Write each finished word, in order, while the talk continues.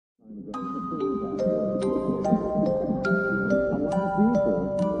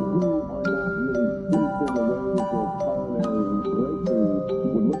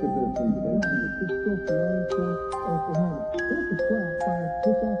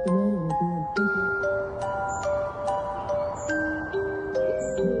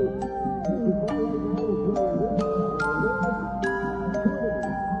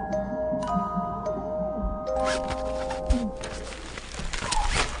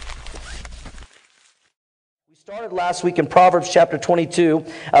Started last week in Proverbs chapter 22,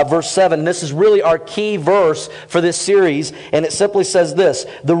 verse 7. This is really our key verse for this series, and it simply says this: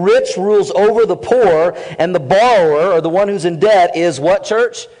 the rich rules over the poor, and the borrower, or the one who's in debt, is what,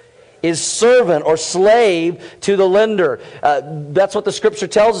 church? Is servant or slave to the lender. That's what the scripture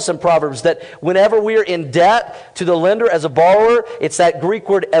tells us in Proverbs, that whenever we are in debt to the lender as a borrower, it's that Greek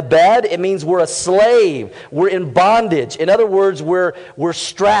word ebed. It means we're a slave. We're in bondage. In other words, we're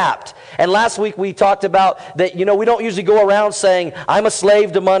strapped. And last week we talked about that, we don't usually go around saying, I'm a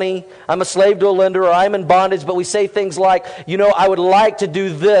slave to money, I'm a slave to a lender, or I'm in bondage, but we say things like, I would like to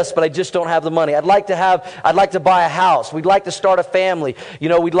do this, but I just don't have the money. I'd like to buy a house. We'd like to start a family.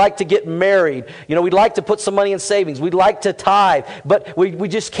 We'd like to get married. We'd like to put some money in savings. We'd like to tithe, but we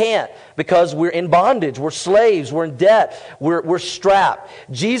just can't because we're in bondage. We're slaves. We're in debt. We're strapped.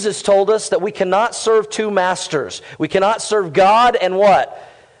 Jesus told us that we cannot serve two masters. We cannot serve God and what?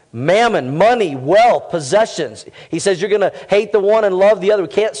 Mammon, money, wealth, possessions. He says you're going to hate the one and love the other. We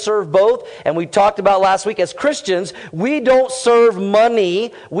can't serve both. And we talked about last week, as Christians, we don't serve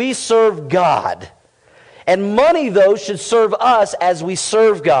money. We serve God. And money, though, should serve us as we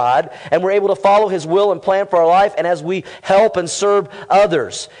serve God, and we're able to follow His will and plan for our life, and as we help and serve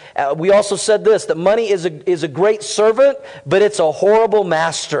others. We also said this, that money is a great servant, but it's a horrible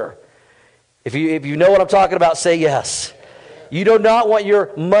master. If you know what I'm talking about, say yes. You do not want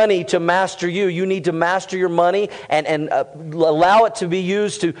your money to master you. You need to master your money and allow it to be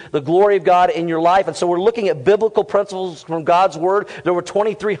used to the glory of God in your life. And so we're looking at biblical principles from God's Word. There were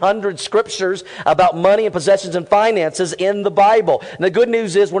 2,300 scriptures about money and possessions and finances in the Bible. And the good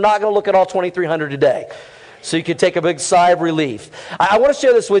news is we're not going to look at all 2,300 today. So you can take a big sigh of relief. I want to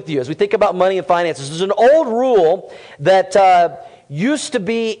share this with you as we think about money and finances. There's an old rule that used to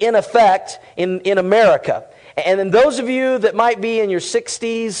be in effect in America. And then those of you that might be in your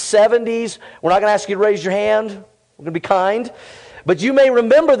 60s, 70s, we're not going to ask you to raise your hand. We're going to be kind. But you may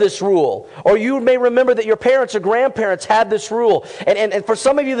remember this rule. Or you may remember that your parents or grandparents had this rule. And for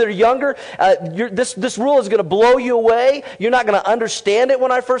some of you that are younger, this rule is going to blow you away. You're not going to understand it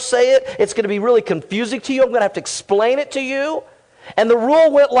when I first say it. It's going to be really confusing to you. I'm going to have to explain it to you. And the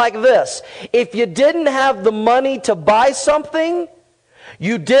rule went like this: if you didn't have the money to buy something,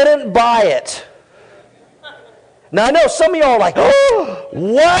 you didn't buy it. Now, I know some of y'all are like, oh,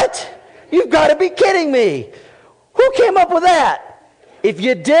 what? You've got to be kidding me. Who came up with that? If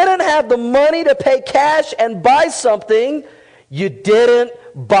you didn't have the money to pay cash and buy something, you didn't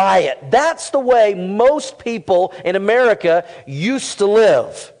buy it. That's the way most people in America used to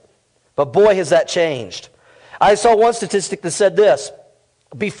live. But boy, has that changed. I saw one statistic that said this: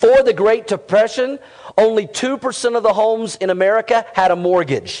 before the Great Depression, only 2% of the homes in America had a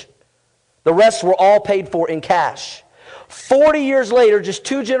mortgage. The rest were all paid for in cash. 40 years later, just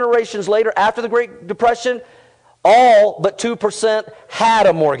 2 generations later, after the Great Depression, all but 2% had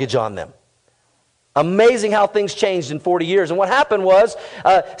a mortgage on them. Amazing how things changed in 40 years. And what happened was,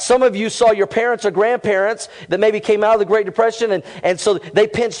 some of you saw your parents or grandparents that maybe came out of the Great Depression, and so they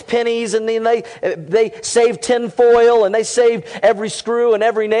pinched pennies, and then they saved tinfoil, and they saved every screw and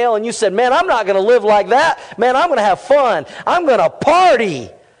every nail, and you said, man, I'm not going to live like that. Man, I'm going to have fun. I'm going to party.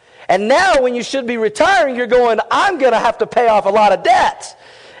 And now when you should be retiring, you're going, I'm going to have to pay off a lot of debt.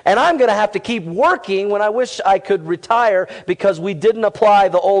 And I'm going to have to keep working when I wish I could retire, because we didn't apply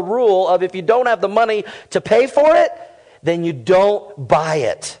the old rule of if you don't have the money to pay for it, then you don't buy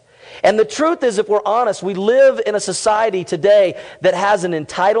it. And the truth is, if we're honest, we live in a society today that has an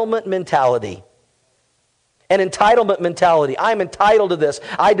entitlement mentality. An entitlement mentality. I'm entitled to this.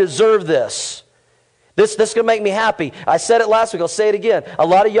 I deserve this. This is going to make me happy. I said it last week. I'll say it again. A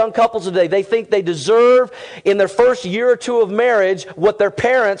lot of young couples today, they think they deserve in their first year or two of marriage what their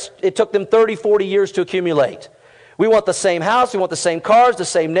parents, it took them 30, 40 years to accumulate. We want the same house. We want the same cars, the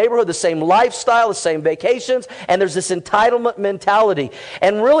same neighborhood, the same lifestyle, the same vacations. And there's this entitlement mentality.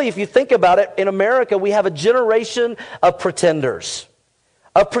 And really, if you think about it, in America, we have a generation of pretenders.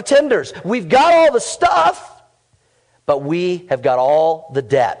 Of pretenders. We've got all the stuff, but we have got all the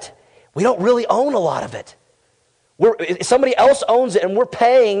debt. We don't really own a lot of it. Somebody else owns it, and we're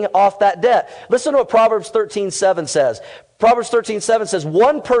paying off that debt. Listen to what Proverbs 13:7 says. Proverbs 13:7 says,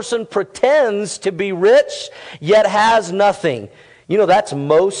 one person pretends to be rich, yet has nothing. That's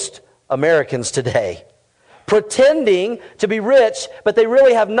most Americans today. Pretending to be rich, but they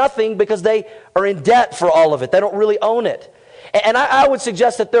really have nothing because they are in debt for all of it. They don't really own it. And I would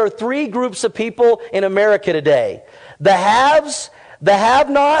suggest that there are 3 groups of people in America today: the haves, the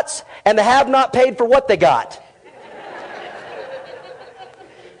have-nots, and the have-not paid for what they got.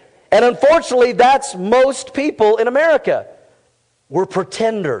 And unfortunately, that's most people in America. We're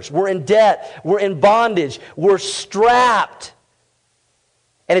pretenders. We're in debt. We're in bondage. We're strapped.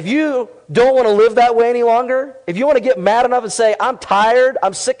 And if you don't want to live that way any longer, if you want to get mad enough and say, I'm tired,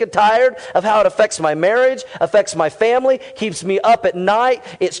 I'm sick and tired of how it affects my marriage, affects my family, keeps me up at night,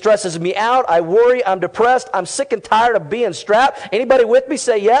 it stresses me out, I worry, I'm depressed, I'm sick and tired of being strapped. Anybody with me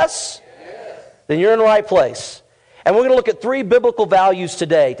say yes? Yes. Then you're in the right place. And we're going to look at 3 biblical values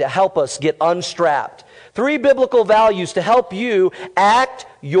today to help us get unstrapped. 3 biblical values to help you act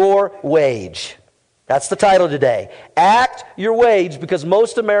your wage. That's the title today. Act your wage, because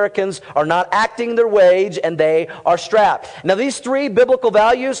most Americans are not acting their wage and they are strapped. Now these 3 biblical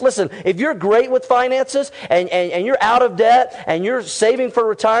values, listen, if you're great with finances and you're out of debt and you're saving for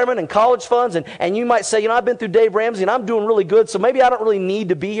retirement and college funds and you might say, I've been through Dave Ramsey and I'm doing really good, so maybe I don't really need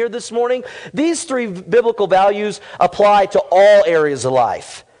to be here this morning. These 3 biblical values apply to all areas of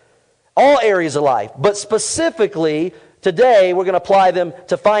life. All areas of life, but specifically today, we're going to apply them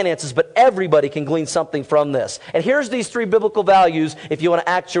to finances, but everybody can glean something from this. And here's these 3 biblical values if you want to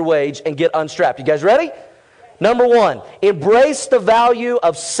act your wage and get unstrapped. You guys ready? Number 1, embrace the value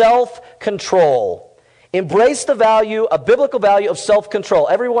of self-control. Embrace the value, a biblical value of self-control.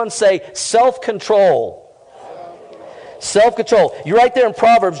 Everyone say self-control. Self-control. You're right there in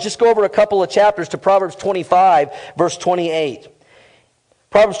Proverbs. Just go over a couple of chapters to Proverbs 25, verse 28.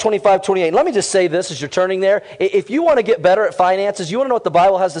 Proverbs 25:28. Let me just say this as you're turning there. If you want to get better at finances, you want to know what the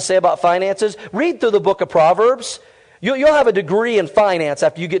Bible has to say about finances, read through the book of Proverbs. You'll have a degree in finance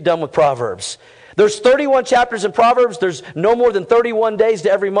after you get done with Proverbs. There's 31 chapters in Proverbs. There's no more than 31 days to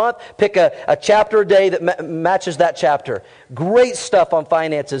every month. Pick a chapter a day that matches that chapter. Great stuff on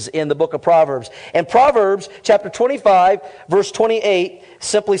finances in the book of Proverbs. And Proverbs chapter 25, verse 28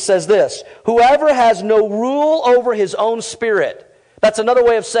 simply says this: whoever has no rule over his own spirit. That's another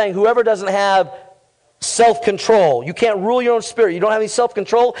way of saying whoever doesn't have self-control. You can't rule your own spirit. You don't have any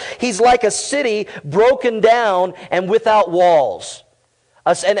self-control. He's like a city broken down and without walls.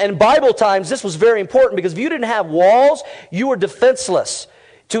 And in Bible times, this was very important, because if you didn't have walls, you were defenseless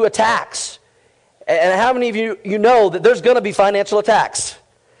to attacks. And how many of you know that there's going to be financial attacks?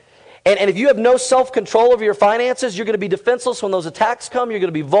 And if you have no self-control over your finances, you're going to be defenseless when those attacks come. You're going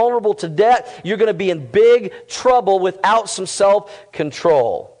to be vulnerable to debt. You're going to be in big trouble without some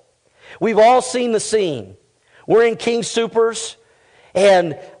self-control. We've all seen the scene. We're in King Soopers,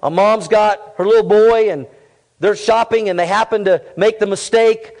 and a mom's got her little boy, and they're shopping, and they happen to make the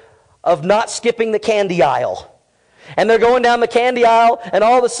mistake of not skipping the candy aisle. And they're going down the candy aisle, and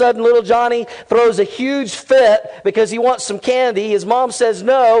all of a sudden little Johnny throws a huge fit because he wants some candy. His mom says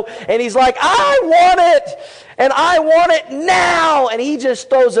no, and he's like, I want it, and I want it now. And he just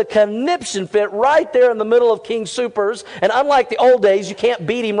throws a conniption fit right there in the middle of King Soopers. And unlike the old days, you can't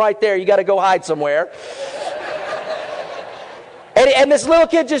beat him right there. You got to go hide somewhere. and this little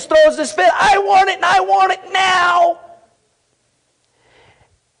kid just throws this fit. I want it, and I want it now.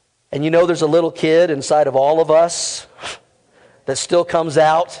 And there's a little kid inside of all of us that still comes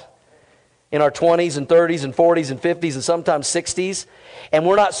out in our 20s and 30s and 40s and 50s and sometimes 60s. And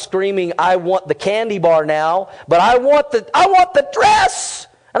we're not screaming, I want the candy bar now, but I want the dress,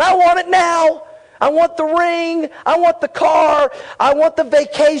 and I want it now. I want the ring. I want the car. I want the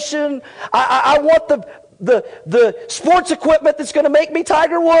vacation. I want the sports equipment that's going to make me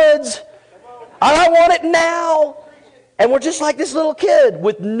Tiger Woods. I want it now. And we're just like this little kid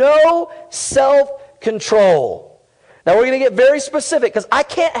with no self-control. Now we're going to get very specific, because I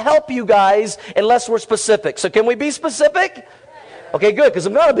can't help you guys unless we're specific. So can we be specific? Okay, good, because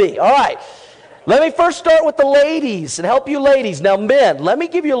I'm going to be. All right. Let me first start with the ladies and help you ladies. Now men, let me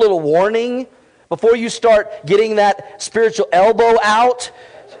give you a little warning before you start getting that spiritual elbow out.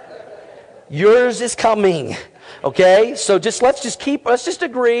 Yours is coming. Okay, so let's just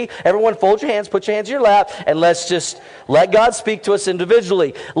agree. Everyone fold your hands, put your hands in your lap, and let's just let God speak to us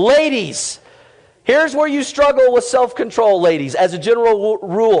individually. Ladies, here's where you struggle with self-control, ladies. As a general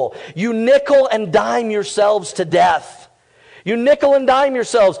rule, you nickel and dime yourselves to death. You nickel and dime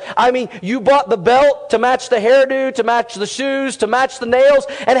yourselves. I mean, you bought the belt to match the hairdo, to match the shoes, to match the nails,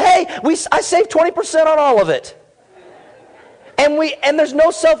 and hey, I saved 20% on all of it. And there's no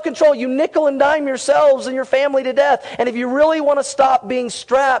self-control. You nickel and dime yourselves and your family to death. And if you really want to stop being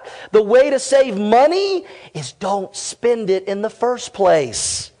strapped, the way to save money is don't spend it in the first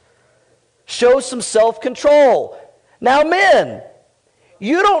place. Show some self-control. Now men,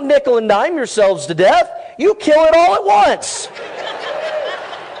 you don't nickel and dime yourselves to death. You kill it all at once.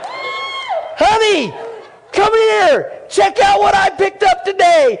 Honey, come here. Check out what I picked up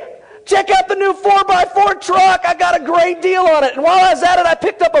today. Check out the new 4x4 truck. I got a great deal on it. And while I was at it, I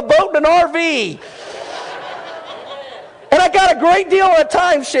picked up a boat and an RV. And I got a great deal on a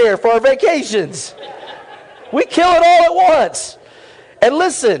timeshare for our vacations. We kill it all at once. And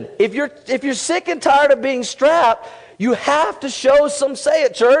listen, if you're sick and tired of being strapped, you have to show some, say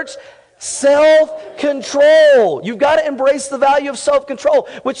it, church, self-control. You've got to embrace the value of self-control,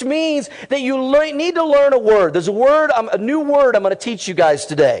 which means that you need to learn a word. There's a new word I'm going to teach you guys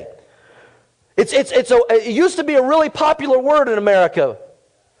today. It used to be a really popular word in America,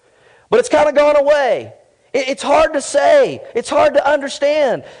 but it's kind of gone away. It's hard to say. It's hard to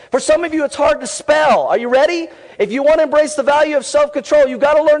understand. For some of you, it's hard to spell. Are you ready? If you want to embrace the value of self-control, you've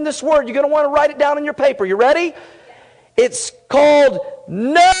got to learn this word. You're going to want to write it down on your paper. You ready? It's called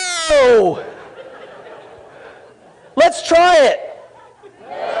no. Let's try it.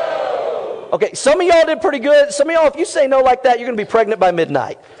 No. Okay, some of y'all did pretty good. Some of y'all, if you say no like that, you're going to be pregnant by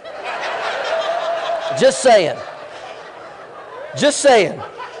midnight. Just saying. Just saying.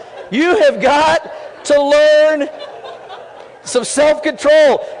 You have got to learn some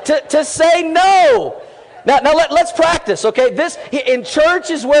self-control to say no. Now let's practice, okay? This in church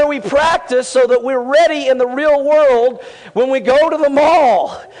is where we practice so that we're ready in the real world when we go to the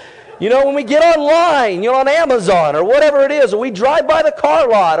mall. You know, when we get online, on Amazon or whatever it is, or we drive by the car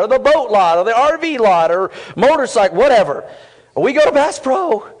lot or the boat lot or the RV lot or motorcycle, whatever. Or we go to Bass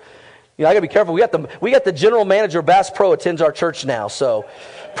Pro. I got to be careful. We got the general manager of Bass Pro attends our church now, so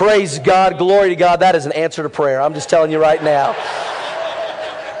praise God, glory to God. That is an answer to prayer. I'm just telling you right now.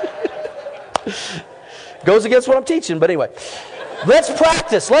 Goes against what I'm teaching, but anyway. Let's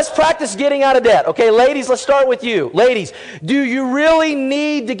practice. Let's practice getting out of debt. Okay, ladies, let's start with you. Ladies, do you really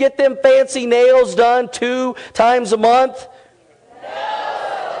need to get them fancy nails done 2 times a month? No.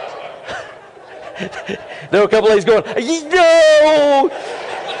 There were a couple ladies going, no.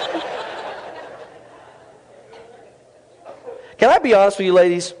 Can I be honest with you,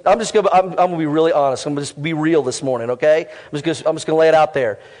 ladies? I'm going to be really honest. I'm going to just be real this morning, okay? I'm just going to lay it out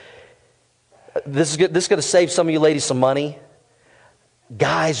there. This is going to save some of you ladies some money.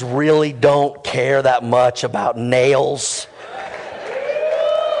 Guys really don't care that much about nails.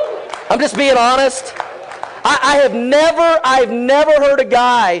 I'm just being honest. I've never heard a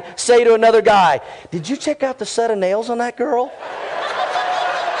guy say to another guy, "Did you check out the set of nails on that girl?"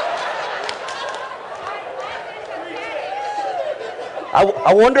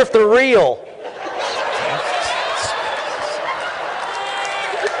 I wonder if they're real.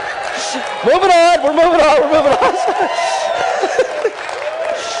 Moving on. We're moving on.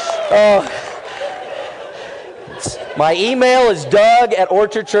 My email is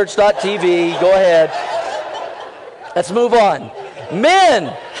doug@orchardchurch.tv. Go ahead. Let's move on.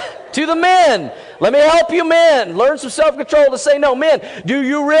 Men, to the men. Let me help you, men. Learn some self-control to say no. Men, do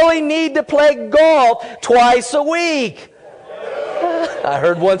you really need to play golf twice a week? I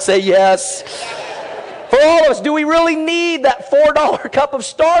heard one say yes. For all of us, do we really need that $4 cup of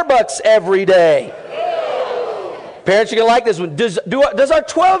Starbucks every day? Parents, you're going to like this one. Does our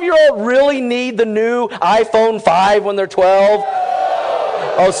 12-year-old really need the new iPhone 5 when they're 12?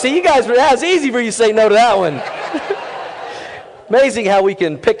 Oh, see, you guys, that's easy for you to say no to that one. Amazing how we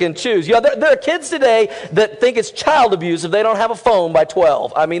can pick and choose. There are kids today that think it's child abuse if they don't have a phone by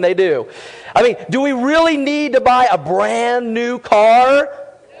 12. I mean, they do. Do we really need to buy a brand new car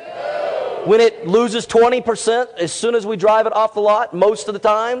when it loses 20% as soon as we drive it off the lot most of the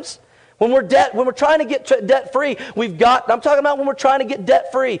times? When we're trying to get debt free, I'm talking about when we're trying to get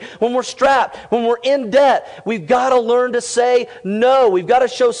debt free, when we're strapped, when we're in debt, we've got to learn to say no. We've got to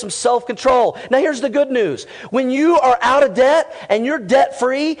show some self-control. Now here's the good news. When you are out of debt and you're debt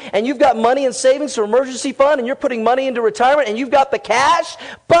free and you've got money in savings for emergency fund and you're putting money into retirement and you've got the cash,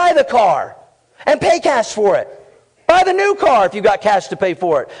 buy the car and pay cash for it. Buy the new car if you've got cash to pay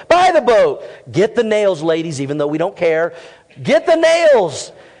for it. Buy the boat. Get the nails, ladies, even though we don't care. Get the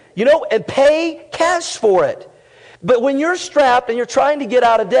nails. And pay cash for it. But when you're strapped and you're trying to get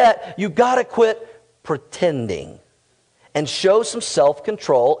out of debt, you've got to quit pretending and show some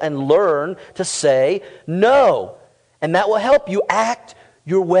self-control and learn to say no. And that will help you act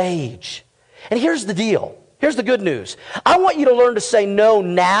your wage. And here's the deal. Here's the good news. I want you to learn to say no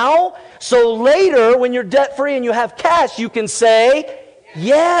now, so later when you're debt-free and you have cash, you can say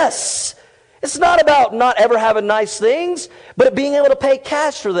yes. It's not about not ever having nice things, but being able to pay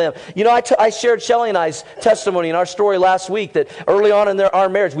cash for them. I shared Shelley and I's testimony in our story last week that early on in our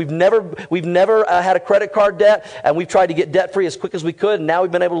marriage, we've never had a credit card debt, and we've tried to get debt-free as quick as we could, and now we've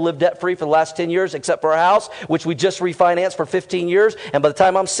been able to live debt-free for the last 10 years, except for our house, which we just refinanced for 15 years, and by the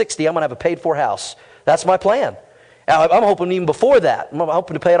time I'm 60, I'm going to have a paid-for house. That's my plan. I'm hoping even before that. I'm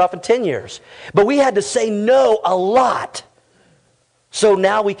hoping to pay it off in 10 years. But we had to say no a lot. So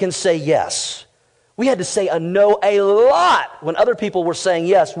now we can say yes. We had to say a no a lot. When other people were saying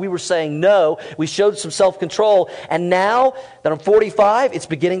yes, we were saying no. We showed some self-control. And now that I'm 45, it's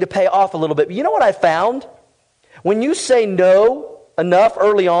beginning to pay off a little bit. But you know what I found? When you say no enough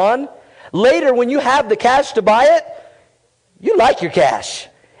early on, later when you have the cash to buy it, you like your cash.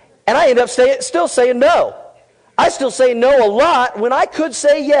 And I end up still saying no. I still say no a lot when I could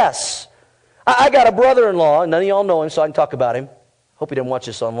say yes. I got a brother-in-law, none of y'all know him, so I can talk about him. Hope he didn't watch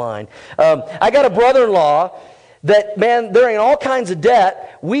this online. I got a brother-in-law that, man, they're in all kinds of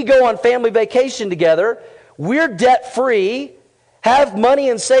debt. We go on family vacation together. We're debt-free, have money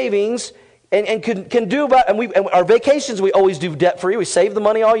in savings, and can do about, and our vacations we always do debt-free. We save the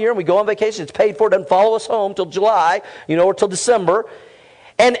money all year and we go on vacation. It's paid for. It doesn't follow us home till July, or till December.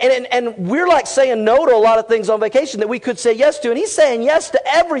 And we're like saying no to a lot of things on vacation that we could say yes to. And he's saying yes to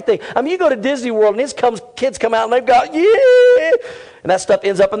everything. I mean, you go to Disney World and his kids come out and they've got, yeah. And that stuff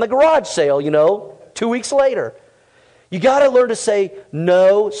ends up in the garage sale, 2 weeks later. You got to learn to say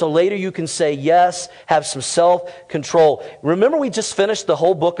no so later you can say yes, have some self-control. Remember we just finished the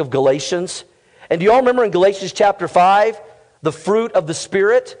whole book of Galatians? And do you all remember in Galatians chapter 5, the fruit of the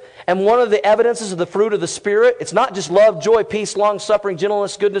Spirit? And one of the evidences of the fruit of the Spirit, it's not just love, joy, peace, long-suffering,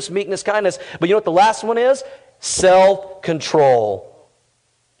 gentleness, goodness, meekness, kindness. But you know what the last one is? Self-control.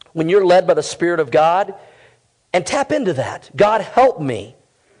 When you're led by the Spirit of God, and tap into that. God, help me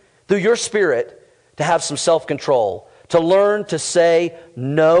through your Spirit to have some self-control, to learn to say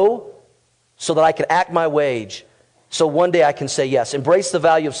no so that I can act my wage. So one day I can say yes. Embrace the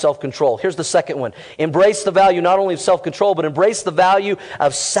value of self-control. Here's the second one. Embrace the value not only of self-control, but embrace the value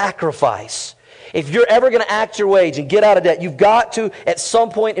of sacrifice. If you're ever going to act your wage and get out of debt, you've got to, at some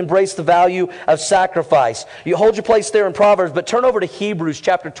point, embrace the value of sacrifice. You hold your place there in Proverbs, but turn over to Hebrews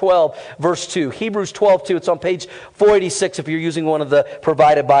chapter 12, verse 2. Hebrews 12, 2. It's on page 486 if you're using one of the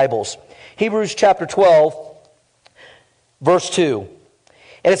provided Bibles. Hebrews chapter 12, verse 2.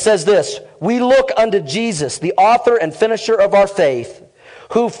 And it says this, we look unto Jesus, the author and finisher of our faith,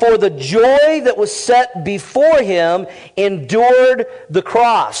 who for the joy that was set before him endured the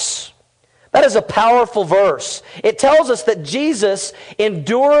cross. That is a powerful verse. It tells us that Jesus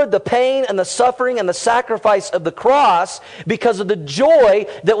endured the pain and the suffering and the sacrifice of the cross because of the joy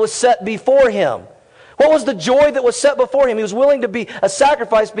that was set before him. What was the joy that was set before him? He was willing to be a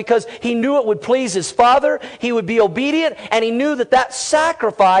sacrifice because he knew it would please his Father, he would be obedient, and he knew that that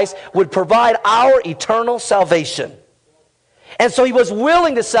sacrifice would provide our eternal salvation. And so he was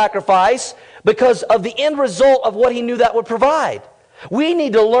willing to sacrifice because of the end result of what he knew that would provide. We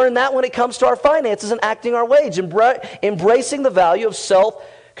need to learn that when it comes to our finances and acting our wage, embracing the value of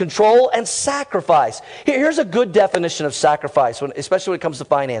self-control and sacrifice. Here's a good definition of sacrifice, especially when it comes to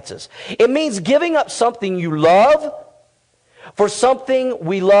finances. It means giving up something you love for something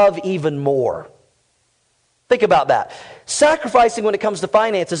we love even more. Think about that. Sacrificing when it comes to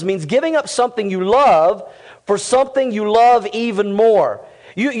finances means giving up something you love for something you love even more.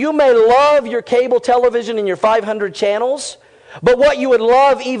 You may love your cable television and your 500 channels, but what you would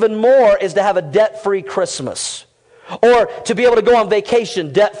love even more is to have a debt-free Christmas. Or to be able to go on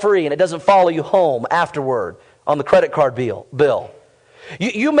vacation debt-free and it doesn't follow you home afterward on the credit card bill.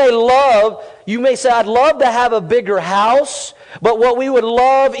 You may say, I'd love to have a bigger house, but what we would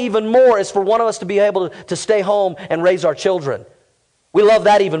love even more is for one of us to be able to stay home and raise our children. We love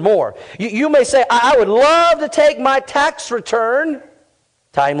that even more. You may say, I would love to take my tax return,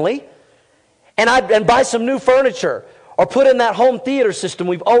 timely, and buy some new furniture. Or put in that home theater system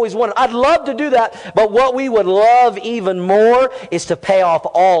we've always wanted. I'd love to do that, but what we would love even more is to pay off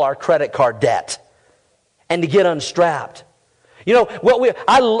all our credit card debt and to get unstrapped.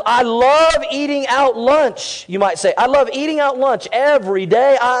 I love eating out lunch, you might say. I love eating out lunch every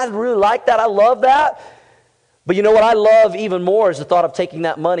day. I really like that. I love that. But you know what I love even more is the thought of taking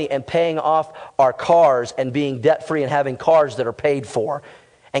that money and paying off our cars and being debt-free and having cars that are paid for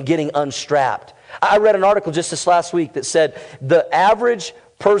and getting unstrapped. I read an article just this last week that said the average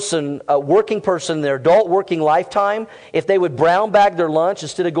person, a working person in their adult working lifetime, if they would brown bag their lunch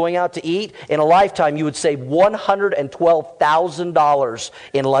instead of going out to eat, in a lifetime you would save $112,000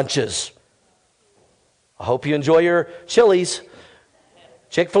 in lunches. I hope you enjoy your Chili's,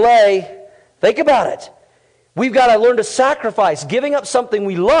 Chick-fil-A. Think about it. We've got to learn to sacrifice, giving up something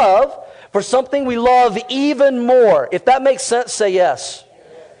we love for something we love even more. If that makes sense, say yes.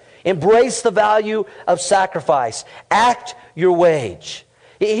 Embrace the value of sacrifice. Act your wage.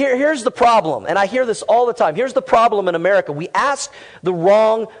 Here's the problem, and I hear this all the time. Here's the problem in America. We ask the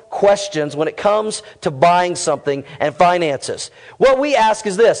wrong questions when it comes to buying something and finances. What we ask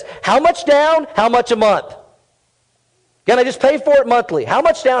is this: how much down, how much a month? Can I just pay for it monthly? How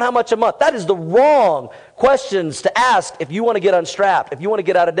much down, how much a month? That is the wrong questions to ask if you want to get unstrapped, if you want to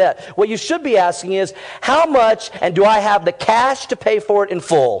get out of debt. What you should be asking is, how much, and do I have the cash to pay for it in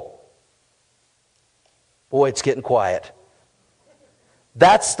full? Boy, it's getting quiet.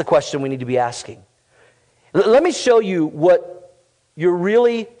 That's the question we need to be asking. Let me show you what you're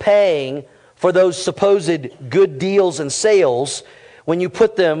really paying for those supposed good deals and sales when you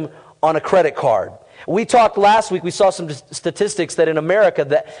put them on a credit card. We talked last week, we saw some statistics that in America,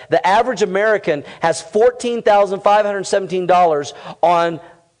 the average American has $14,517 on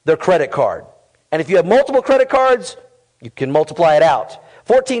their credit card. And if you have multiple credit cards, you can multiply it out.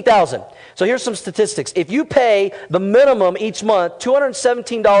 14,000. So here's some statistics. If you pay the minimum each month,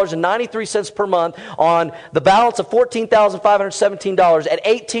 $217.93 per month on the balance of $14,517 at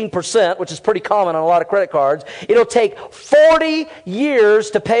 18%, which is pretty common on a lot of credit cards, it'll take 40 years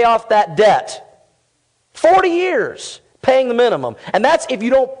to pay off that debt. 40 years paying the minimum. And that's if you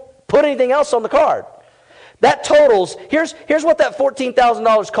don't put anything else on the card. That totals, here's what that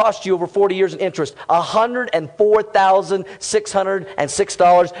 $14,000 cost you over 40 years in interest.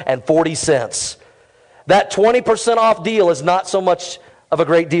 $104,606.40. That 20% off deal is not so much of a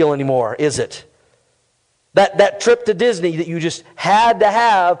great deal anymore, is it? That trip to Disney that you just had to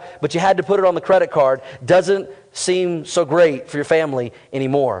have, but you had to put it on the credit card, doesn't seem so great for your family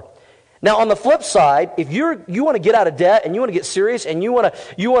anymore. Now, on the flip side, if you want to get out of debt and you want to get serious and you want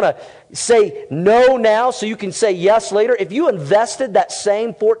to say no now so you can say yes later, if you invested that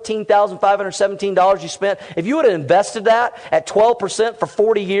same $14,517 you spent, if you would have invested that at 12% for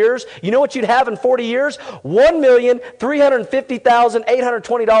 40 years, you know what you'd have in 40 years?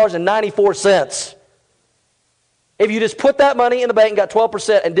 $1,350,820.94. If you just put that money in the bank and got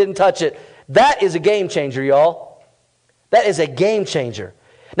 12% and didn't touch it, that is a game changer, y'all. That is a game changer.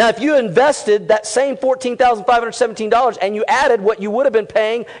 Now, if you invested that same $14,517 and you added what you would have been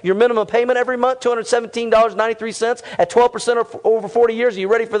paying, your minimum payment every month, $217.93 at 12% over 40 years, are you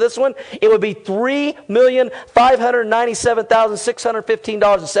ready for this one? It would be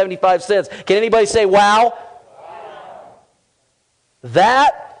 $3,597,615.75. Can anybody say, wow?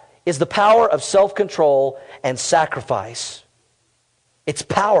 That is the power of self-control and sacrifice. It's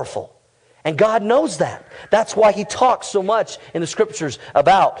powerful. And God knows that. That's why He talks so much in the Scriptures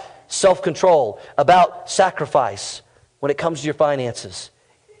about self-control, about sacrifice when it comes to your finances.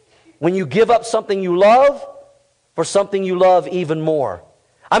 When you give up something you love for something you love even more.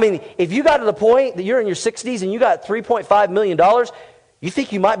 I mean, if you got to the point that you're in your 60s and you got $3.5 million, you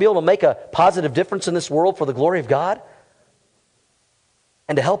think you might be able to make a positive difference in this world for the glory of God?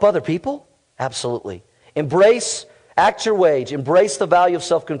 And to help other people? Absolutely. Act your wage. Embrace the value of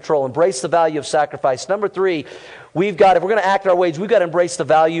self-control. Embrace the value of sacrifice. Number 3, if we're going to act our wage, we've got to embrace the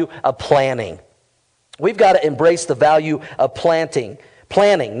value of planning. We've got to embrace the value of planning.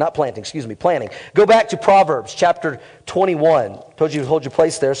 Planning. Go back to Proverbs chapter 21. Told you to hold your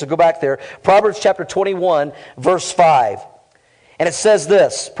place there, so go back there. Proverbs chapter 21, verse 5. And it says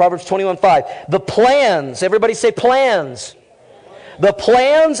this, Proverbs 21:5. The plans, everybody say plans. The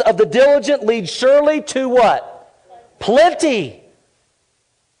plans of the diligent lead surely to what? Plenty.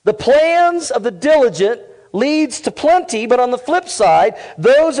 The plans of the diligent leads to plenty, but on the flip side,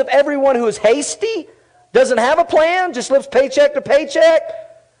 those of everyone who is hasty, doesn't have a plan, just lives paycheck to paycheck,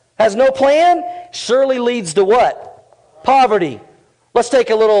 has no plan, surely leads to what? Poverty. Let's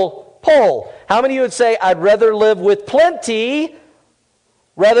take a little poll. How many of you would say, I'd rather live with plenty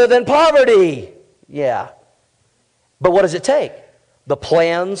rather than poverty? Yeah. But what does it take? The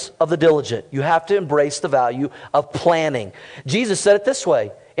plans of the diligent. You have to embrace the value of planning. Jesus said it this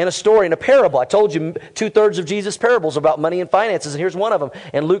way in a story, in a parable. I told you 2/3 of Jesus' parables are about money and finances, and here's one of them.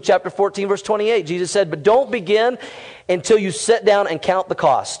 In Luke chapter 14, verse 28, Jesus said, but don't begin until you sit down and count the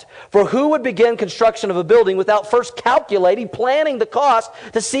cost. For who would begin construction of a building without first planning the cost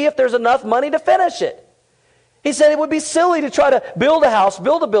to see if there's enough money to finish it? He said it would be silly to try to build a house,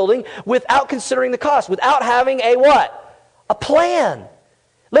 build a building, without considering the cost, without having a what? A plan.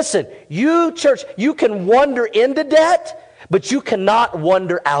 Listen, you church, you can wander into debt, but you cannot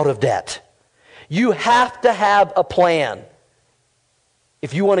wander out of debt. You have to have a plan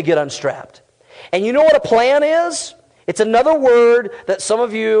if you want to get unstrapped. And you know what a plan is? It's another word that some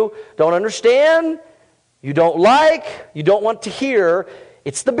of you don't understand, you don't like, you don't want to hear.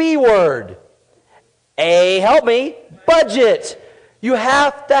 It's the B word. Help me, budget. You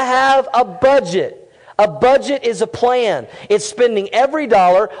have to have a budget. A budget is a plan. It's spending every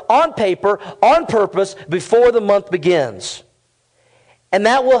dollar on paper, on purpose, before the month begins. And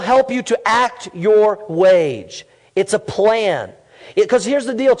that will help you to act your wage. It's a plan. Because here's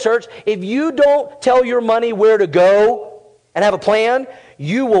the deal, church. If you don't tell your money where to go, and have a plan,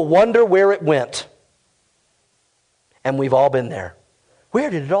 you will wonder where it went. And we've all been there. Where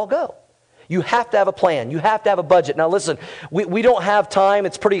did it all go? You have to have a plan. You have to have a budget. Now listen, we don't have time.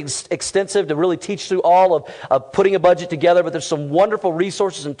 It's pretty extensive to really teach through all of putting a budget together, but there's some wonderful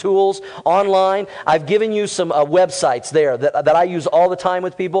resources and tools online. I've given you some websites there that I use all the time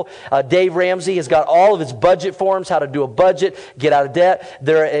with people. Dave Ramsey has got all of his budget forms, how to do a budget, get out of debt.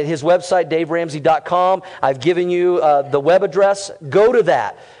 They're at his website, daveramsey.com. I've given you the web address. Go to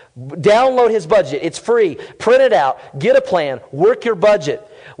that. Download his budget. It's free. Print it out. Get a plan. Work your budget.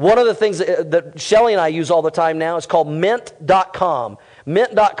 One of the things that Shelly and I use all the time now is called Mint.com.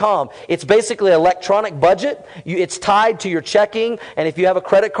 Mint.com. It's basically an electronic budget. It's tied to your checking, and if you have a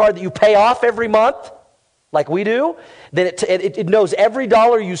credit card that you pay off every month, like we do, then it knows every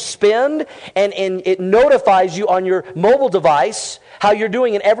dollar you spend, and it notifies you on your mobile device how you're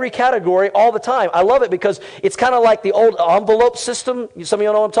doing in every category all the time. I love it because it's kind of like the old envelope system. Some of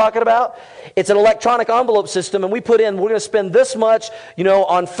you know what I'm talking about. It's an electronic envelope system, and we put in, we're going to spend this much,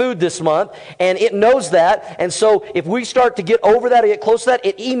 on food this month, and it knows that. And so if we start to get over that or get close to that,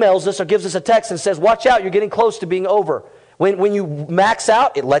 it emails us or gives us a text and says, watch out, you're getting close to being over. When you max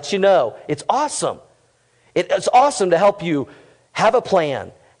out, it lets you know. It's awesome. It's awesome to help you have a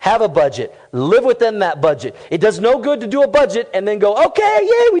plan, have a budget, live within that budget. It does no good to do a budget and then go, okay,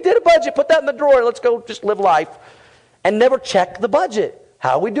 yay, we did a budget, put that in the drawer, let's go just live life, and never check the budget.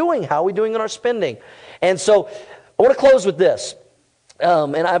 How are we doing? How are we doing in our spending? And so I want to close with this.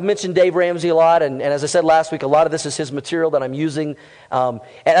 And I've mentioned Dave Ramsey a lot, and as I said last week, a lot of this is his material that I'm using. And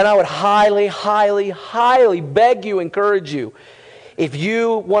I would highly, highly, highly beg you, encourage you, if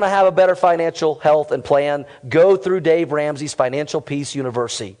you want to have a better financial health and plan, go through Dave Ramsey's Financial Peace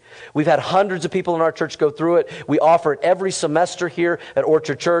University. We've had hundreds of people in our church go through it. We offer it every semester here at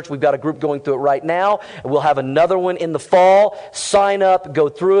Orchard Church. We've got a group going through it right now. We'll have another one in the fall. Sign up, go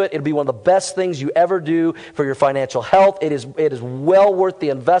through it. It'll be one of the best things you ever do for your financial health. It is well worth the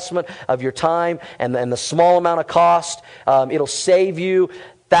investment of your time and the small amount of cost. It'll save you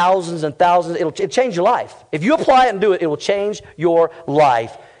thousands and thousands. It'll change your life. If you apply it and do it, it will change your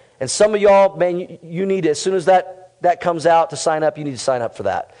life. And some of y'all, man, you need to, as soon as that comes out to sign up, you need to sign up for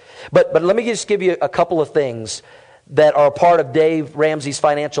that. But let me just give you a couple of things that are a part of Dave Ramsey's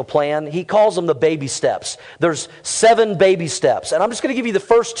financial plan. He calls them the baby steps. There's 7 baby steps. And I'm just going to give you the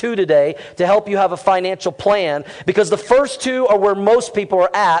first 2 today to help you have a financial plan, because the first 2 are where most people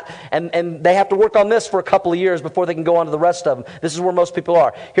are at, and they have to work on this for a couple of years before they can go on to the rest of them. This is where most people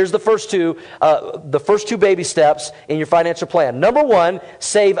are. Here's the first 2 baby steps in your financial plan. Number 1,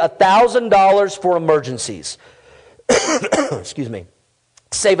 save $1,000 for emergencies. Excuse me.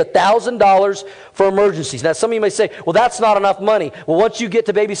 Save $1,000 for emergencies. Now, some of you may say, well, that's not enough money. Well, once you get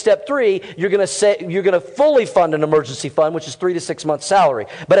to baby step 3, you're going to fully fund an emergency fund, which is 3 to 6 months' salary.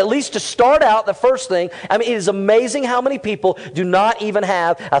 But at least to start out, the first thing, it is amazing how many people do not even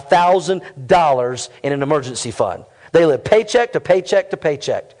have $1,000 in an emergency fund. They live paycheck to paycheck to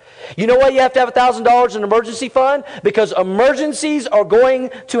paycheck. You know why you have to have $1,000 in an emergency fund? Because emergencies are going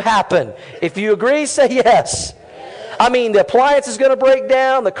to happen. If you agree, say yes. The appliance is going to break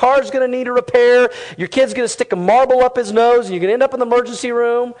down, the car's going to need a repair, your kid's going to stick a marble up his nose, and you're going to end up in the emergency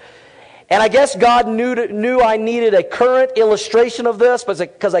room. And I guess God knew I needed a current illustration of this,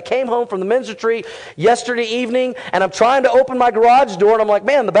 because I came home from the men's retreat yesterday evening, and I'm trying to open my garage door, and I'm like,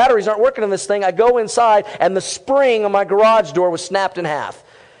 man, the batteries aren't working in this thing. I go inside, and the spring on my garage door was snapped in half.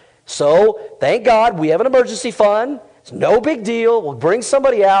 So, thank God, we have an emergency fund. It's no big deal. We'll bring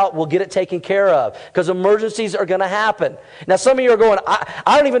somebody out. We'll get it taken care of, because emergencies are going to happen. Now, some of you are going,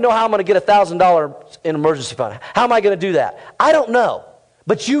 I don't even know how I'm going to get $1,000 in emergency fund. How am I going to do that? I don't know,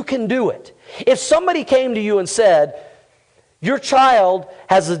 but you can do it. If somebody came to you and said, your child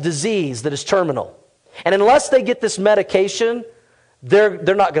has a disease that is terminal, and unless they get this medication,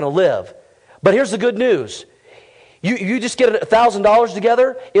 they're not going to live. But here's the good news. You just get $1,000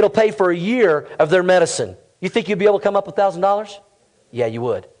 together, it'll pay for a year of their medicine. You think you'd be able to come up with $1,000? Yeah, you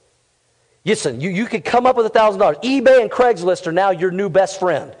would. Listen, you could come up with $1,000. eBay and Craigslist are now your new best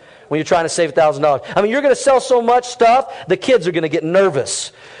friend when you're trying to save $1,000. You're going to sell so much stuff, the kids are going to get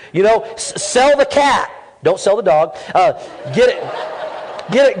nervous. Sell the cat. Don't sell the dog.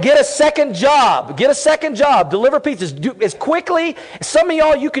 Get a second job. Get a second job. Deliver pizzas. Do as quickly. Some of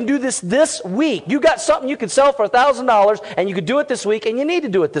y'all, you can do this week. You got something you can sell for $1,000, and you could do it this week, and you need to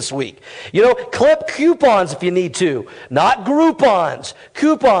do it this week. Clip coupons if you need to. Not Groupons.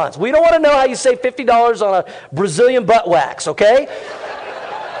 Coupons. We don't want to know how you save $50 on a Brazilian butt wax, okay?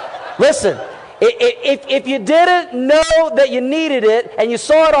 Listen. If you didn't know that you needed it and you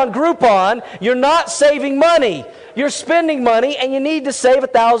saw it on Groupon, you're not saving money. you're spending money and you need to save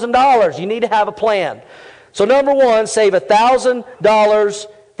 $1,000. You need to have a plan. So number one, save $1,000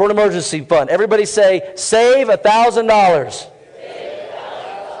 for an emergency fund. Everybody say, save $1,000.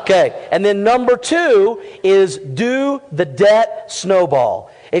 Okay, and then number two is do the debt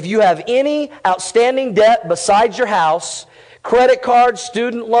snowball. If you have any outstanding debt besides your house, credit cards,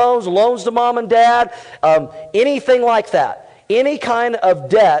 student loans, loans to mom and dad, anything like that, any kind of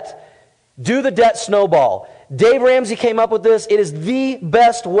debt, do the debt snowball. Dave Ramsey came up with this. It is the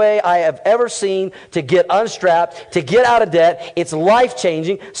best way I have ever seen to get unstrapped, to get out of debt. It's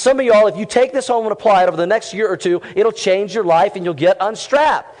life-changing. Some of y'all, if you take this home and apply it over the next year or two, it'll change your life and you'll get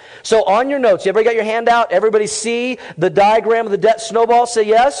unstrapped. So on your notes, everybody got your hand out? Everybody see the diagram of the debt snowball? Say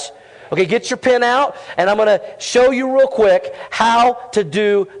yes. Okay, get your pen out, and I'm going to show you real quick how to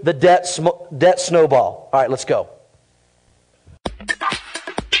do the debt snowball. All right, let's go.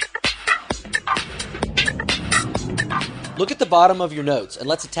 Look at the bottom of your notes, and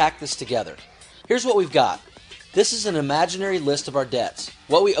let's attack this together. Here's what we've got. This is an imaginary list of our debts,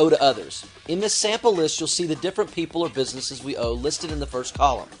 what we owe to others. In this sample list, you'll see the different people or businesses we owe listed in the first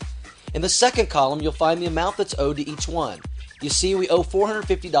column. In the second column, you'll find the amount that's owed to each one. You see, we owe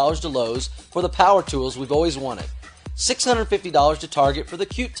 $450 to Lowe's for the power tools we've always wanted, $650 to Target for the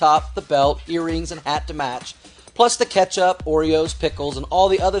cute top, the belt, earrings, and hat to match, plus the ketchup, Oreos, pickles, and all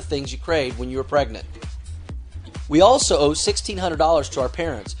the other things you craved when you were pregnant. We also owe $1,600 to our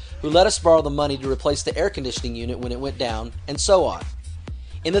parents, who let us borrow the money to replace the air conditioning unit when it went down, and so on.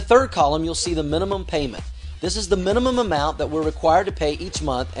 In the third column, you'll see the minimum payment. This is the minimum amount that we're required to pay each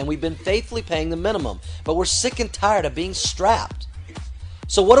month, and we've been faithfully paying the minimum, but we're sick and tired of being strapped.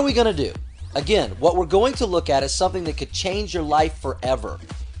 So what are we going to do? Again, what we're going to look at is something that could change your life forever.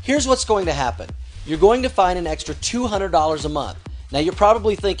 Here's what's going to happen. You're going to find an extra $200 a month. Now you're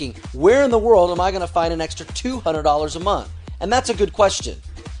probably thinking, where in the world am I going to find an extra $200 a month? And that's a good question.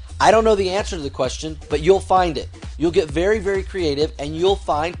 I don't know the answer to the question, but you'll find it. You'll get very, very creative and you'll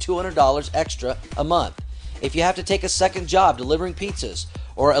find $200 extra a month. If you have to take a second job delivering pizzas,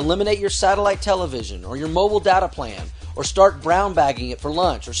 or eliminate your satellite television, or your mobile data plan, or start brown bagging it for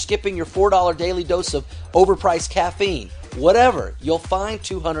lunch, or skipping your $4 daily dose of overpriced caffeine, whatever, you'll find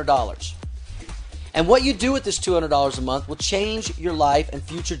 $200. And what you do with this $200 a month will change your life and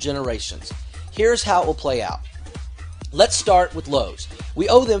future generations. Here's how it will play out. Let's start with Lowe's. We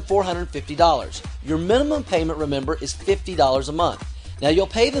owe them $450. Your minimum payment, remember, is $50 a month. Now you'll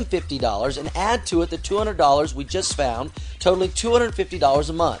pay them $50 and add to it the $200 we just found, totaling $250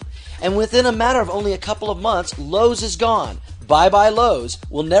 a month. And within a matter of only a couple of months, Lowe's is gone. Bye-bye Lowe's.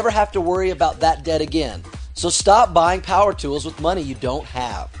 We'll never have to worry about that debt again. So stop buying power tools with money you don't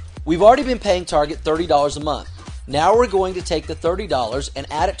have. We've already been paying Target $30 a month. Now we're going to take the $30 and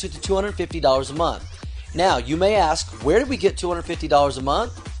add it to the $250 a month. Now you may ask, where did we get $250 a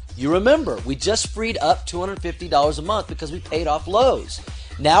month? You remember, we just freed up $250 a month because we paid off Lowe's.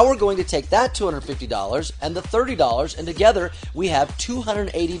 Now we're going to take that $250 and the $30, and together we have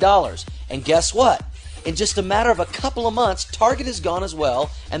 $280. And guess what? In just a matter of a couple of months, Target is gone as well,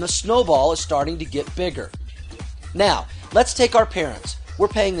 and the snowball is starting to get bigger. Now, let's take our parents. We're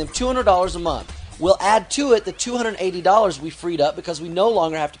paying them $200 a month. We'll add to it the $280 we freed up because we no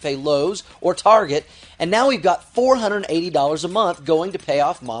longer have to pay Lowe's or Target, and now we've got $480 a month going to pay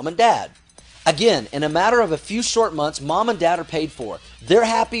off mom and dad. Again, in a matter of a few short months, mom and dad are paid for. They're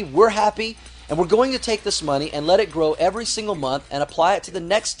happy, we're happy, and we're going to take this money and let it grow every single month and apply it to the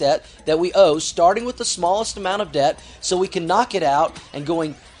next debt that we owe, starting with the smallest amount of debt so we can knock it out, and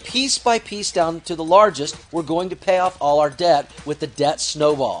going piece by piece down to the largest, we're going to pay off all our debt with the debt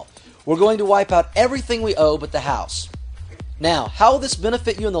snowball. We're going to wipe out everything we owe but the house. Now, how will this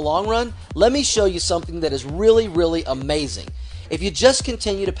benefit you in the long run? Let me show you something that is really, really amazing. If you just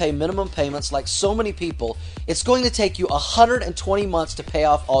continue to pay minimum payments like so many people, it's going to take you 120 months to pay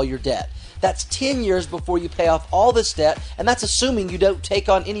off all your debt. That's 10 years before you pay off all this debt, and that's assuming you don't take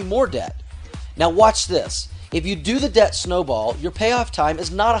on any more debt. Now watch this. If you do the debt snowball, your payoff time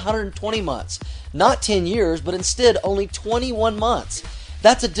is not 120 months, not 10 years, but instead only 21 months.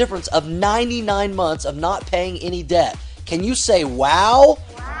 That's a difference of 99 months of not paying any debt. Can you say wow?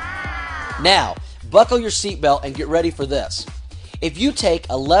 Wow. Now, buckle your seatbelt and get ready for this. If you take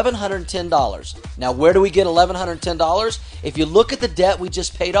 $1,110, now where do we get $1,110? If you look at the debt we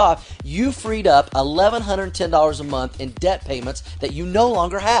just paid off, you freed up $1,110 a month in debt payments that you no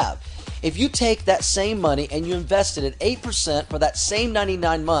longer have. If you take that same money and you invest it at 8% for that same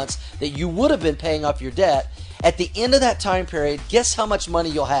 99 months that you would have been paying off your debt, at the end of that time period, guess how much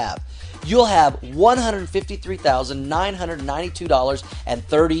money you'll have? You'll have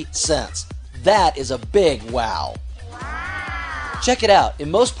 $153,992.30. That is a big wow. Check it out.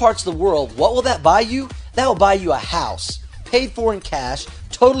 In most parts of the world, what will that buy you? That will buy you a house, paid for in cash,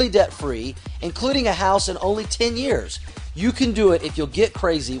 totally debt-free, including a house in only 10 years. You can do it if you'll get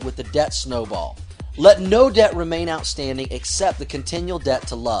crazy with the debt snowball. Let no debt remain outstanding except the continual debt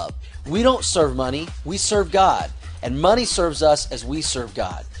to love. We don't serve money, we serve God, and money serves us as we serve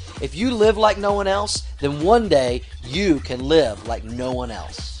God. If you live like no one else, then one day you can live like no one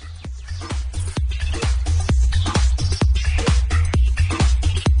else.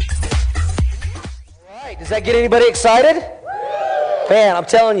 All right, does that get anybody excited? Man, I'm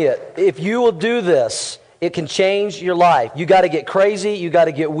telling you, if you will do this, it can change your life. You got to get crazy. You got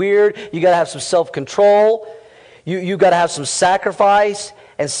to get weird. You got to have some self-control. You got to have some sacrifice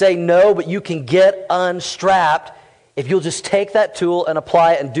and say no, but you can get unstrapped if you'll just take that tool and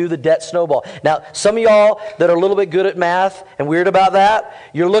apply it and do the debt snowball. Now, some of y'all that are a little bit good at math and weird about that,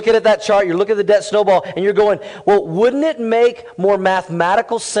 you're looking at that chart, you're looking at the debt snowball, and you're going, well, wouldn't it make more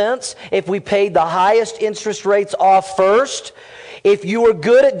mathematical sense if we paid the highest interest rates off first? If you were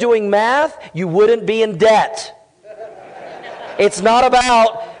good at doing math, you wouldn't be in debt. It's not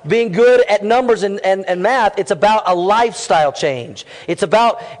about being good at numbers and math. It's about a lifestyle change. It's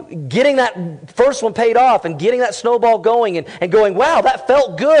about getting that first one paid off and getting that snowball going and going, wow, that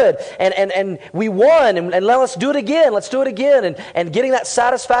felt good. And we won. And let's do it again. Let's do it again. And getting that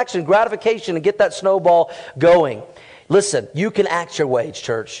satisfaction, gratification, and get that snowball going. Listen, you can act your wage,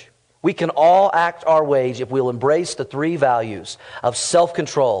 church. We can all act our wage if we'll embrace the three values of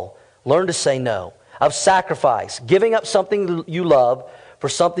self-control, learn to say no, of sacrifice, giving up something you love for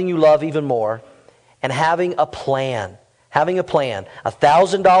something you love even more, and having a plan. Having a plan.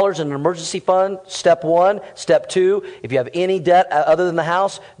 $1,000 in an emergency fund, step one. Step two, if you have any debt other than the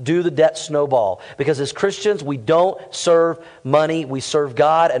house, do the debt snowball. Because as Christians, we don't serve money, we serve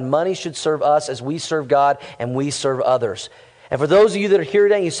God, and money should serve us as we serve God and we serve others. And for those of you that are here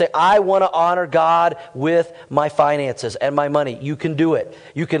today and you say, I want to honor God with my finances and my money, you can do it.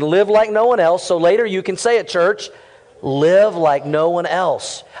 You can live like no one else, so later you can say at church, live like no one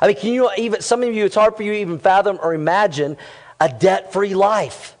else. I mean, can you even, some of you, it's hard for you to even fathom or imagine a debt-free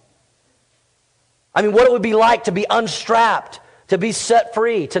life. I mean, what it would be like to be unstrapped, to be set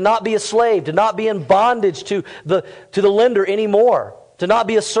free, to not be a slave, to not be in bondage to the lender anymore, to not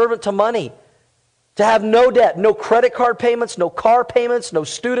be a servant to money. To have no debt, no credit card payments, no car payments, no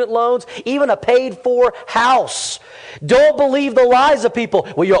student loans, even a paid-for house. Don't believe the lies of people.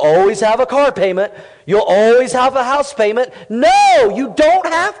 Well, you'll always have a car payment. You'll always have a house payment. No, you don't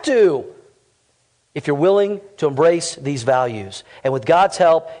have to. If you're willing to embrace these values. And with God's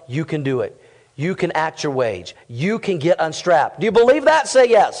help, you can do it. You can act your wage. You can get unstrapped. Do you believe that? Say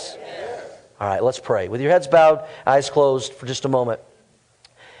yes. Yes. All right, let's pray. With your heads bowed, eyes closed for just a moment.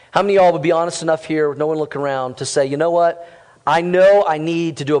 How many of y'all would be honest enough here with no one looking around to say, you know what? I know I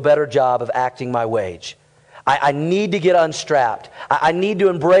need to do a better job of acting my wage. I need to get unstrapped. I need to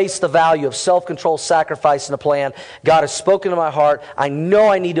embrace the value of self-control, sacrifice, and a plan. God has spoken to my heart. I know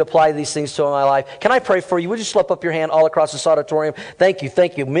I need to apply these things to my life. Can I pray for you? Would you slip up your hand all across this auditorium? Thank you,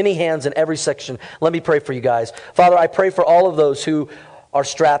 thank you. Many hands in every section. Let me pray for you guys. Father, I pray for all of those who are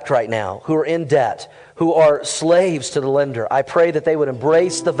strapped right now, who are in debt, who are slaves to the lender. I pray that they would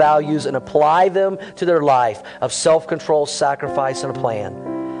embrace the values and apply them to their life of self-control, sacrifice, and a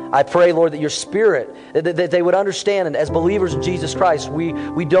plan. I pray, Lord, that your Spirit, that they would understand, and as believers in Jesus Christ,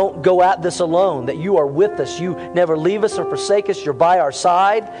 we don't go at this alone, that you are with us. You never leave us or forsake us. You're by our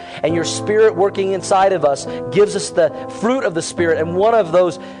side, and your Spirit working inside of us gives us the fruit of the Spirit, and one of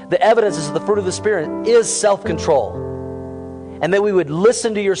those, the evidences of the fruit of the Spirit is self-control. And that we would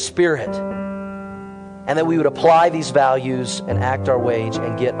listen to your Spirit, and that we would apply these values and act our wage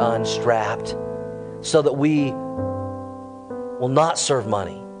and get unstrapped so that we will not serve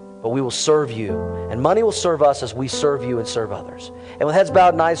money, but we will serve you. And money will serve us as we serve you and serve others. And with heads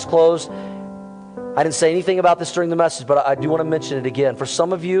bowed and eyes closed, I didn't say anything about this during the message, but I do want to mention it again. For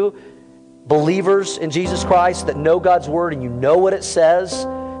some of you, believers in Jesus Christ that know God's Word and you know what it says,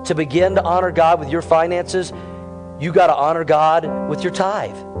 to begin to honor God with your finances, you got to honor God with your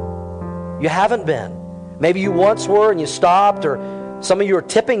tithe. You haven't been. Maybe you once were and you stopped, or some of you are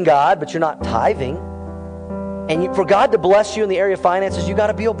tipping God, but you're not tithing. And for God to bless you in the area of finances, you got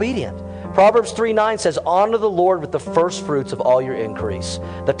to be obedient. Proverbs 3:9 says, honor the Lord with the first fruits of all your increase.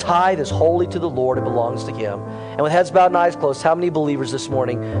 The tithe is holy to the Lord. It belongs to Him. And with heads bowed and eyes closed, how many believers this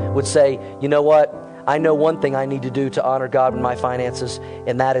morning would say, you know what? I know one thing I need to do to honor God in my finances,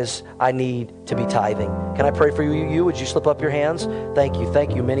 and that is I need to be tithing. Can I pray for you? Would you slip up your hands? Thank you.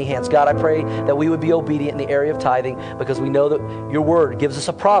 Thank you. Many hands. God, I pray that we would be obedient in the area of tithing, because we know that your word gives us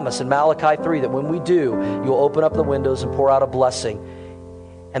a promise in Malachi 3 that when we do, you'll open up the windows and pour out a blessing.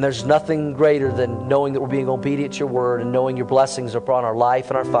 And there's nothing greater than knowing that we're being obedient to your word and knowing your blessings are upon our life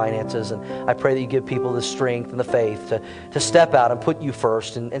and our finances. And I pray that you give people the strength and the faith to step out and put you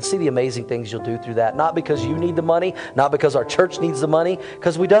first and see the amazing things you'll do through that. Not because you need the money, not because our church needs the money,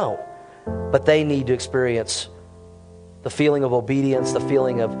 because we don't. But they need to experience the feeling of obedience, the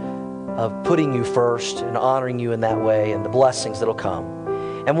feeling of putting you first and honoring you in that way, and the blessings that'll come.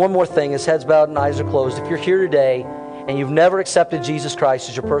 And one more thing, as heads bowed and eyes are closed, if you're here today and you've never accepted Jesus Christ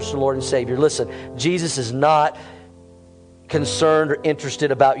as your personal Lord and Savior, listen, Jesus is not concerned or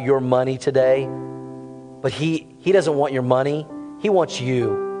interested about your money today, but He doesn't want your money. He wants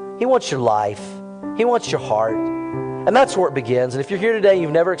you. He wants your life. He wants your heart. And that's where it begins. And if you're here today and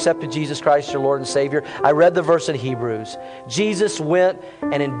you've never accepted Jesus Christ as your Lord and Savior, I read the verse in Hebrews. Jesus went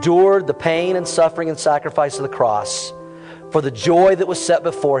and endured the pain and suffering and sacrifice of the cross for the joy that was set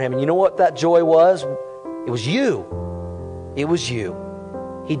before Him. And you know what that joy was? It was you. It was you.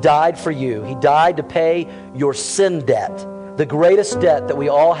 He died for you. He died to pay your sin debt, the greatest debt that we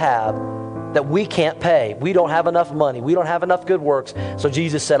all have that we can't pay. We don't have enough money. We don't have enough good works. So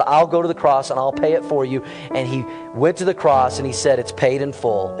Jesus said, I'll go to the cross and I'll pay it for you. And He went to the cross and He said, it's paid in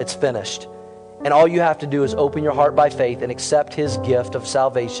full. It's finished. And all you have to do is open your heart by faith and accept His gift of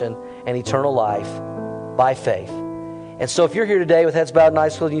salvation and eternal life by faith. And so if you're here today with heads bowed and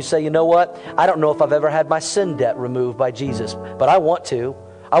eyes closed and you say, you know what? I don't know if I've ever had my sin debt removed by Jesus, but I want to.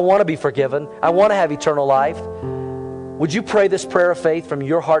 I want to be forgiven. I want to have eternal life. Would you pray this prayer of faith from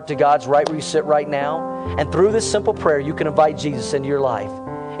your heart to God's right where you sit right now? And through this simple prayer, you can invite Jesus into your life.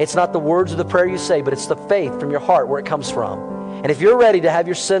 It's not the words of the prayer you say, but it's the faith from your heart where it comes from. And if you're ready to have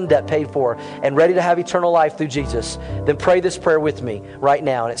your sin debt paid for and ready to have eternal life through Jesus, then pray this prayer with me right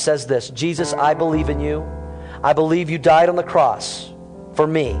now. And it says this: Jesus, I believe in you. I believe you died on the cross for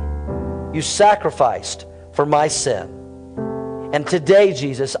me. You sacrificed for my sin. And today,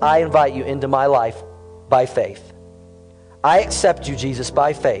 Jesus, I invite you into my life by faith. I accept you, Jesus,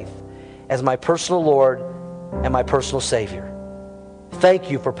 by faith as my personal Lord and my personal Savior. Thank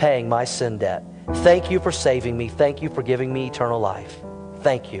you for paying my sin debt. Thank you for saving me. Thank you for giving me eternal life.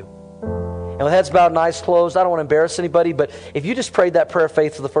 Thank you. And with heads bowed and eyes closed, I don't want to embarrass anybody, but if you just prayed that prayer of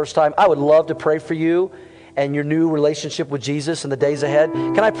faith for the first time, I would love to pray for you and your new relationship with Jesus in the days ahead.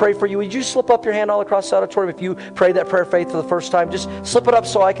 Can I pray for you? Would you slip up your hand all across the auditorium if you prayed that prayer of faith for the first time? Just slip it up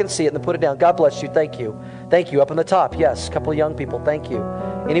so I can see it and then put it down. God bless you. Thank you. Thank you. Up on the top. Yes. A couple of young people. Thank you.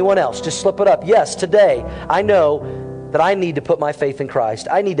 Anyone else? Just slip it up. Yes. Today, I know that I need to put my faith in Christ.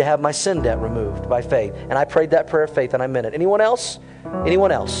 I need to have my sin debt removed by faith. And I prayed that prayer of faith and I meant it. Anyone else?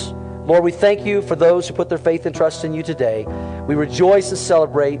 Anyone else? Lord, we thank you for those who put their faith and trust in you today. We rejoice and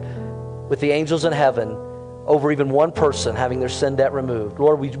celebrate with the angels in heaven over even one person having their sin debt removed.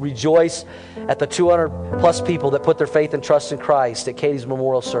 Lord, we rejoice at the 200 plus people that put their faith and trust in Christ at Katie's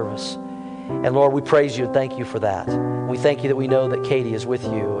memorial service. And Lord, we praise you and thank you for that. We thank you that we know that Katie is with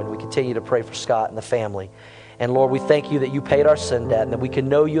you, and we continue to pray for Scott and the family. And Lord, we thank you that you paid our sin debt and that we can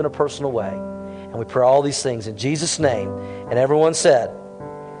know you in a personal way. And we pray all these things in Jesus' name. And everyone said,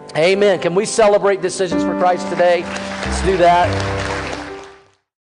 amen. Can we celebrate decisions for Christ today? Let's do that.